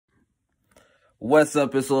What's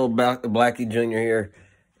up? It's little Blackie Jr. here,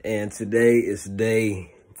 and today is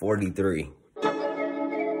day 43.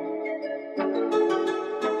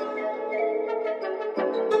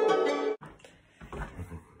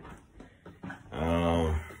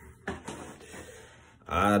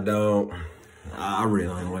 I really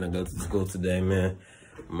don't want to go to school today, man.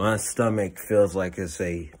 My stomach feels like it's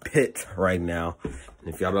a pit right now.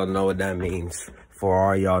 And if y'all don't know what that means, for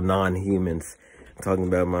all y'all non-humans,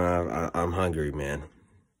 talking about I'm hungry, man.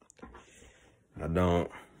 I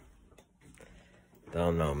don't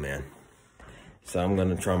know, man. So I'm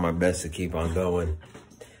gonna try my best to keep on going.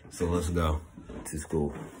 So let's go to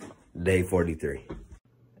school. Day 43.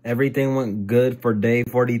 Everything went good for day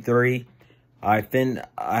 43. I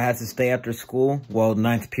had to stay after school. Well,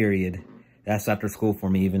 9th period. That's after school for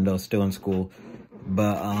me, even though still in school.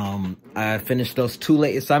 But I finished those 2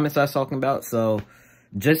 late assignments I was talking about. So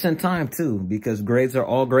just in time too, because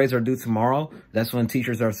all grades are due tomorrow. That's when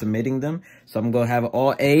teachers are submitting them. So I'm gonna have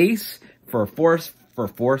all A's for first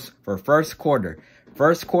quarter.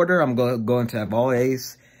 First quarter, I'm going to have all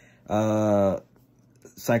A's.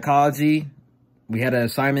 Psychology, we had an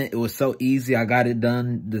assignment. It was so easy. I got it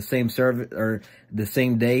done the same the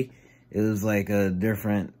same day. It was like a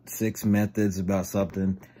different 6 methods about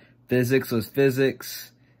something. Physics was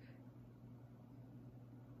physics.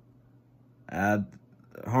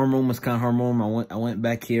 Homeroom was kind of homeroom. I went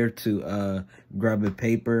back here to grab a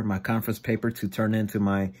paper, my conference paper, to turn into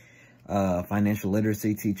my financial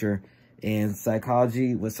literacy teacher. And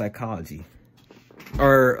psychology was psychology.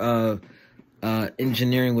 Or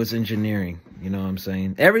engineering was engineering. You know what I'm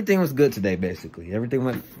saying? Everything was good today, basically. Everything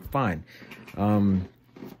went fine.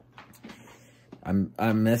 I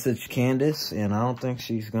messaged Candace, and I don't think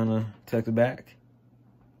she's gonna text back.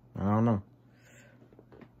 I don't know.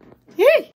 Yay!